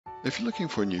If you're looking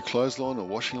for a new clothesline or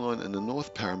washing line in the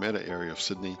North Parramatta area of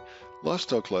Sydney,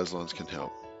 Lifestyle Clotheslines can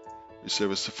help. We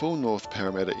service the full North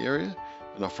Parramatta area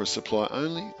and offer a supply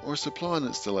only or a supply and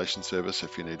installation service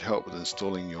if you need help with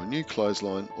installing your new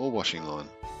clothesline or washing line.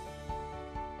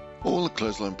 All the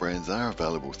clothesline brands are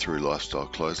available through Lifestyle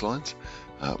Clotheslines,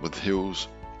 with Hills,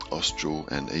 Austral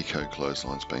and Eco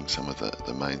Clotheslines being some of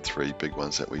the main three big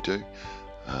ones that we do,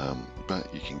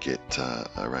 but you can get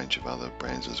a range of other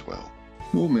brands as well.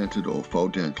 Wall-mounted or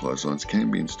fold-down clotheslines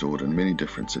can be installed in many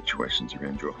different situations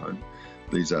around your home.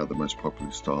 These are the most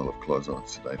popular style of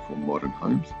clotheslines today for modern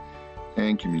homes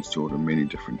and can be installed in many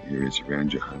different areas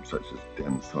around your home, such as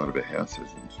down the side of a house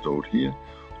as installed here,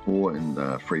 or in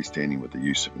freestanding with the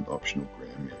use of an optional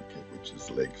ground mount kit, which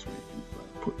is legs where you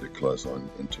can put the clothesline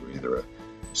into either a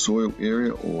soil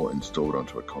area or installed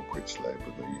onto a concrete slab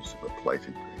with the use of a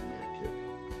plated ground mount kit.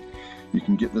 You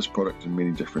can get this product in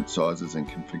many different sizes and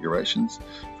configurations,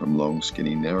 from long,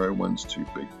 skinny, narrow ones to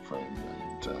big frame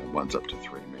and ones up to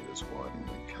 3 meters wide, and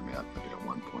they come out about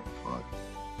 1.5.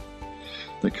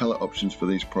 The colour options for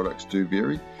these products do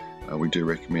vary. We do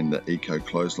recommend the Eco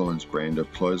Clotheslines brand of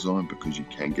clothesline because you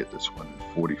can get this one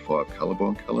in 45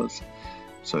 colour-bond colours.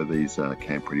 So these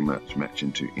can pretty much match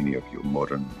into any of your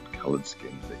modern coloured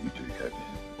schemes that you do have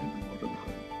in a modern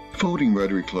home. Folding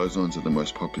rotary clotheslines are the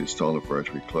most popular style of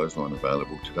rotary clothesline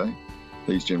available today.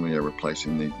 These generally are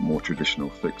replacing the more traditional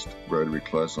fixed rotary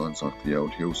clotheslines like the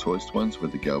old Hills Hoist ones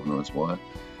with the galvanised wire.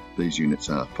 These units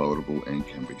are foldable and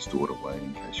can be stored away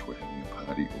in case you were having a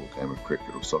party or game of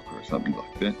cricket or soccer or something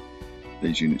like that.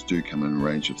 These units do come in a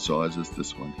range of sizes.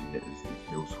 This one here is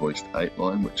the Hills Hoist 8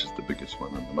 line, which is the biggest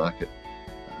one on the market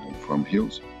from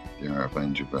Hills. There are a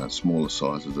range of smaller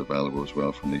sizes available as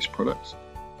well from these products.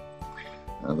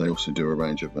 They also do a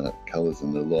range of colours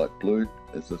in the light blue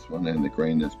as this one and the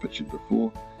green as pictured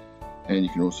before, and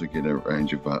you can also get a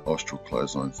range of Austral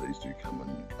clotheslines. These do come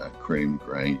in cream,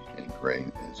 grey and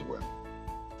green as well.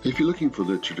 If you're looking for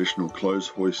the traditional clothes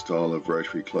hoist style of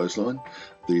rotary clothesline,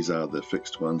 these are the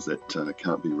fixed ones that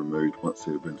can't be removed once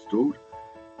they've been installed,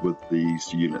 with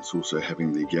these units also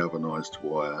having the galvanised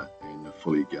wire and the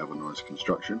fully galvanised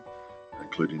construction,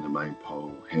 including the main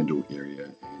pole, handle area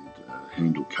and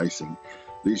handle casing.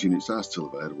 These units are still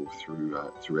available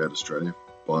throughout Australia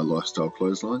by Lifestyle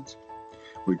Clotheslines.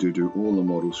 We do all the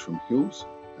models from Hills,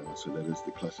 so that is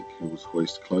the classic Hills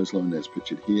Hoist clothesline as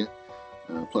pictured here.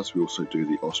 Plus we also do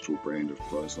the Austral brand of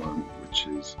clothesline, which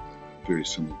is very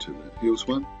similar to the Hills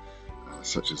one,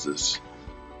 such as this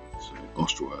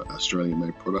Austral Australian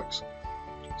made products.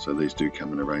 So these do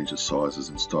come in a range of sizes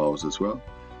and styles as well,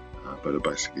 but are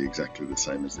basically exactly the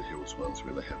same as the Hills ones,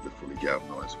 where they have the fully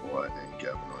galvanised wire and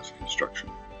galvanised construction.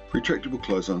 Retractable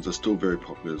clotheslines are still very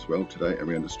popular as well today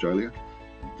around Australia.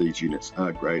 These units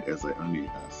are great as they only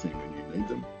seam when you need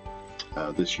them.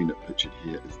 This unit pictured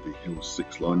here is the Hills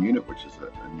 6 line unit, which is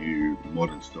a new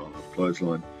modern style of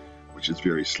clothesline, which is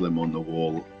very slim on the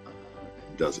wall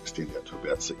and does extend out to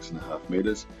about 6.5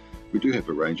 metres. We do have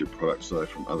a range of products though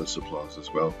from other suppliers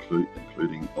as well,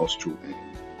 including Austral and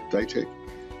Daytek.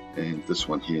 And this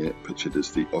one here pictured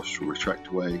is the Austral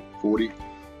Retractable 40.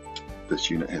 This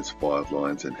unit has 5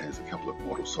 lines and has a couple of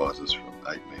model sizes from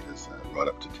 8 metres right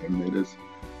up to 10 metres,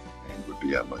 and would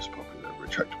be our most popular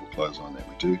retractable clothesline that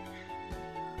we do.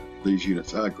 These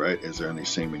units are great as they only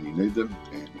seam when you need them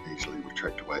and easily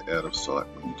retract away out of sight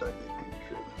when you don't need them any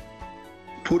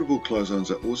further. Portable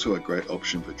clotheslines are also a great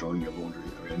option for drying your laundry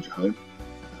around your home.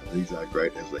 These are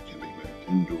great as they can be moved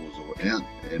indoors or out,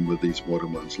 and with these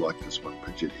modern ones like this one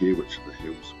pictured here, which is the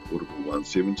Hills Portable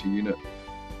 170 unit,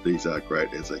 these are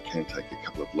great as they can take a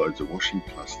couple of loads of washing,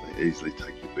 plus they easily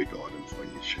take your big items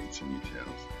like your sheets and your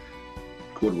towels.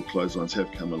 Portable clotheslines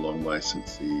have come a long way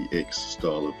since the X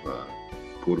style of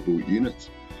portable units,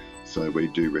 so we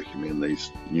do recommend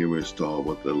these newer style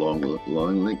with the long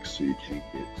line lengths, so you can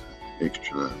get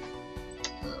extra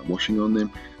washing on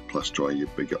them, plus dry your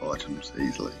bigger items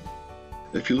easily.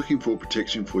 If you're looking for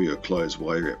protection for your clothes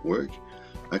while you're at work,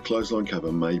 a clothesline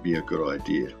cover may be a good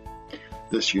idea.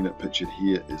 This unit pictured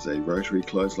here is a rotary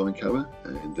clothesline cover,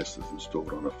 and this is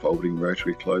installed on a folding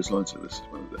rotary clothesline, so this is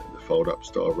one of the fold-up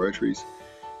style rotaries.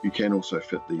 You can also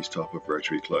fit these type of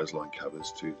rotary clothesline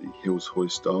covers to the Hills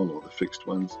Hoist style or the fixed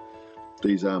ones.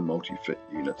 These are multi-fit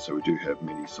units, so we do have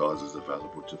many sizes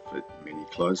available to fit many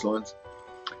clotheslines.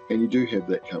 And you do have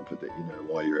that comfort that, you know,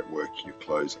 while you're at work, your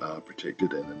clothes are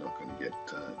protected and they're not going to get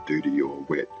dirty or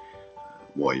wet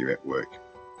while you're at work.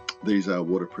 These are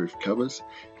waterproof covers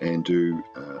and do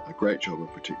a great job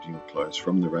of protecting your clothes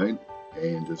from the rain,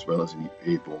 and as well as any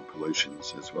airborne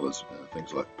pollutions, as well as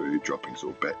things like bird droppings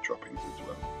or bat droppings as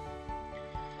well.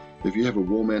 If you have a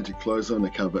wall-mounted clothesline, the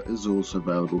cover is also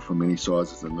available for many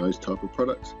sizes and those type of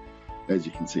products. As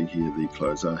you can see here, the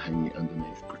clothes are hanging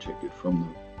underneath, protected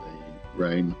from the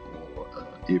rain or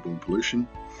airborne pollution.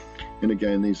 And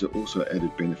again, these are also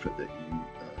added benefit that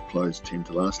clothes tend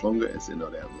to last longer as they're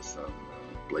not out in the sun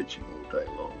bleaching all day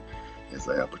long, as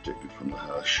they are protected from the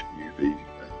harsh UV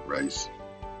rays.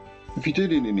 If you do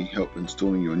need any help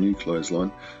installing your new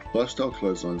clothesline, Lifestyle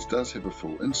Clotheslines does have a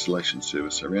full installation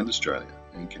service around Australia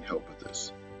and can help with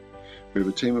this. We have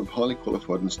a team of highly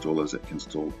qualified installers that can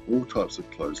install all types of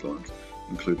clotheslines,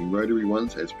 including rotary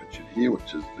ones as pictured here,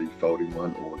 which is the folding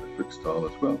one or the fixed style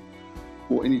as well,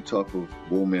 or any type of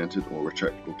wall-mounted or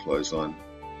retractable clothesline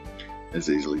is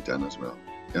easily done as well.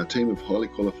 Our team of highly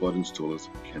qualified installers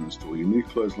can install your new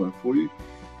clothesline for you,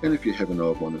 and if you have an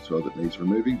old one as well that needs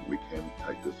removing, we can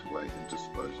take this away and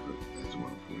dispose of it as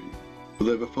well for you. With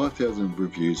over 5,000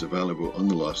 reviews available on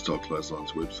the Lifestyle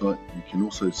Clotheslines website, you can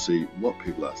also see what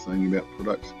people are saying about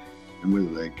products and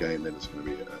whether they again that it's going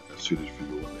to be suited for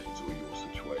your needs or your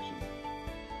situation.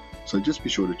 So just be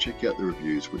sure to check out the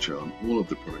reviews, which are on all of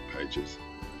the product pages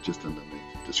just underneath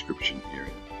the description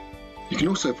area. You can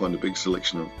also find a big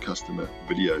selection of customer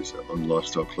videos on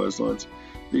Lifestyle Clotheslines.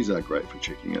 These are great for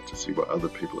checking out to see what other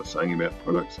people are saying about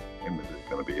products and whether they're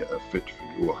going to be a fit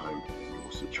for your home and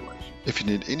your situation. If you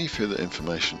need any further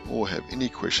information or have any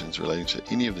questions relating to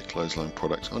any of the clothesline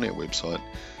products on our website,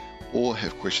 or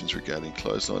have questions regarding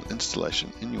clothesline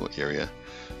installation in your area,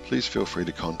 please feel free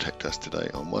to contact us today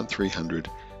on 1300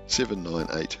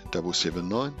 798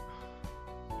 779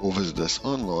 or visit us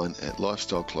online at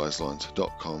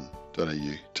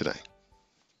lifestyleclotheslines.com.au today.